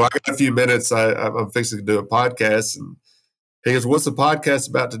 I was like, well, I got a few minutes. I'm fixing to do a podcast, and He goes, what's the podcast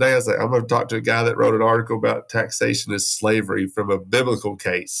about today? I was like, I'm going to talk to a guy that wrote an article about taxation as slavery from a biblical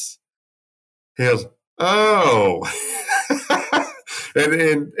case. He goes, oh.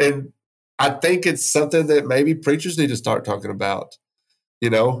 and I think it's something that maybe preachers need to start talking about,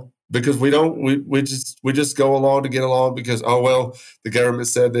 because we just go along to get along because, oh, well, the government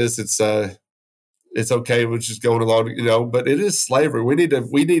said this, it's okay, we're just going along, but it is slavery.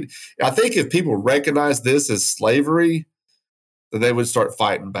 I think if people recognize this as slavery, then they would start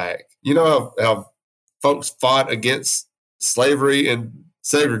fighting back. You know how folks fought against slavery and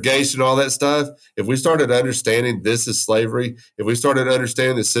segregation, all that stuff? If we started understanding this is slavery, if we started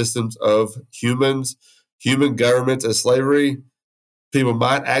understanding the systems of human governments as slavery, people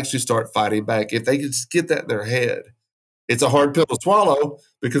might actually start fighting back if they could just get that in their head. It's a hard pill to swallow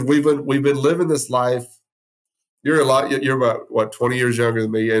because we've been living this life. You're about 20 years younger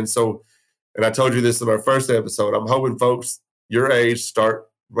than me, and I told you this in our first episode. I'm hoping folks your age start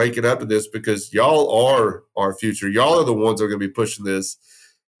waking up to this because y'all are our future. Y'all are the ones that are going to be pushing this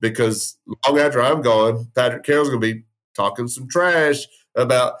because long after I'm gone, Patrick Carroll's going to be talking some trash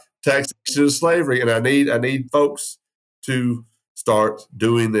about taxation of slavery, and I need folks to start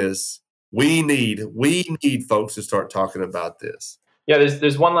doing this. We need folks to start talking about this. Yeah,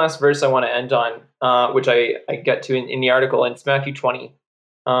 there's one last verse I want to end on, which I get to in the article, and it's Matthew 20.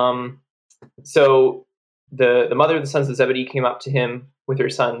 So the mother of the sons of Zebedee came up to him with her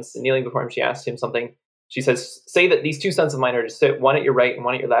sons, and kneeling before him, she asked him something. She says, say that these two sons of mine are to sit one at your right and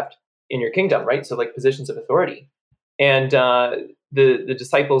one at your left in your kingdom, right? So like positions of authority. And the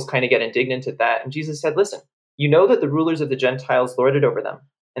disciples kind of get indignant at that. And Jesus said, listen, you know that the rulers of the Gentiles lord it over them,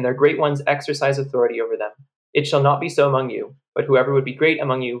 and their great ones exercise authority over them. It shall not be so among you, but whoever would be great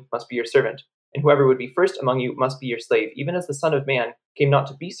among you must be your servant, and whoever would be first among you must be your slave, even as the Son of Man came not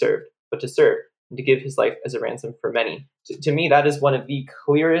to be served, but to serve, and to give his life as a ransom for many. To me, that is one of the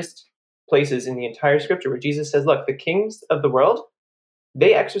clearest places in the entire scripture where Jesus says, look, the kings of the world,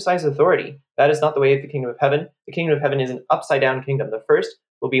 they exercise authority. That is not the way of the kingdom of heaven. The kingdom of heaven is an upside-down kingdom. The first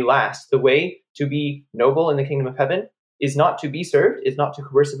will be last. The way to be noble in the kingdom of heaven is not to be served, is not to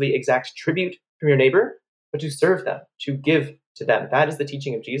coercively exact tribute from your neighbor, but to serve them, to give to them. That is the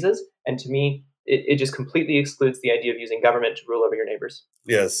teaching of Jesus. And to me, it just completely excludes the idea of using government to rule over your neighbors.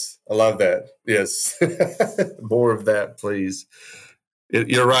 Yes, I love that. Yes. More of that, please.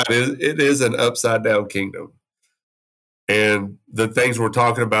 You're right. It is an upside down kingdom. And the things we're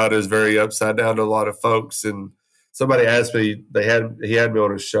talking about is very upside down to a lot of folks. And somebody asked me, he had me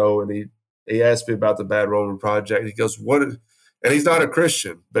on a show, and he asked me about the Bad Roman Project. He goes, and he's not a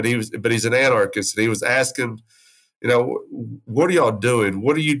Christian, but he's an anarchist. And he was asking, what are y'all doing?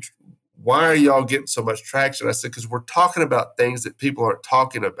 Why are y'all getting so much traction? I said, because we're talking about things that people aren't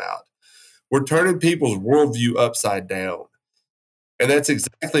talking about. We're turning people's worldview upside down. And that's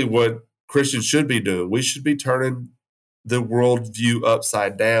exactly what Christians should be doing. We should be turning the worldview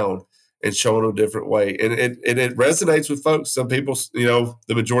upside down and showing a different way. And it resonates with folks. Some people, the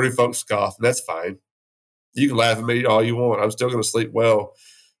majority of folks scoff, and that's fine. You can laugh at me all you want. I'm still going to sleep well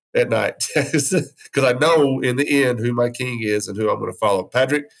at night because I know in the end who my king is and who I'm going to follow.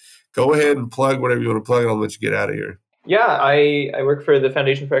 Patrick, go ahead and plug whatever you want to plug, and I'll let you get out of here. Yeah, I work for the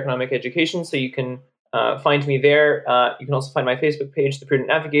Foundation for Economic Education, so you can find me there. You can also find my Facebook page, The Prudent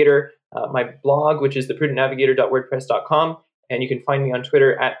Navigator, my blog, which is theprudentnavigator.wordpress.com, and you can find me on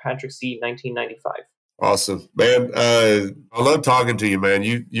Twitter at PatrickC1995. Awesome, man. I love talking to you, man.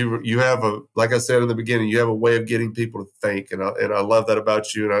 You have like I said in the beginning, you have a way of getting people to think, and I love that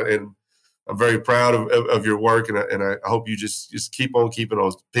about you, and I'm very proud of your work, and I hope you just keep on keeping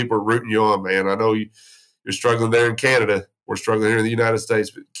on. People are rooting you on, man. I know you're struggling there in Canada. We're struggling here in the United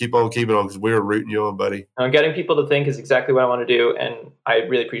States, but keep on keeping on because we're rooting you on, buddy. Getting people to think is exactly what I want to do, and I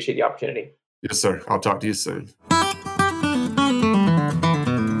really appreciate the opportunity. Yes, sir. I'll talk to you soon.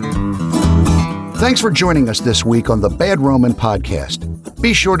 Thanks for joining us this week on the Bad Roman Podcast.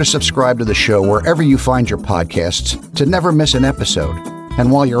 Be sure to subscribe to the show wherever you find your podcasts to never miss an episode.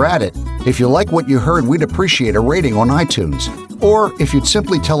 And while you're at it, if you like what you heard, we'd appreciate a rating on iTunes. Or if you'd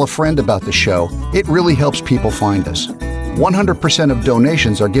simply tell a friend about the show, it really helps people find us. 100% of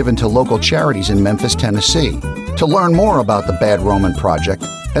donations are given to local charities in Memphis, Tennessee. To learn more about the Bad Roman Project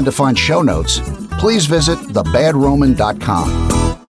and to find show notes, please visit thebadroman.com.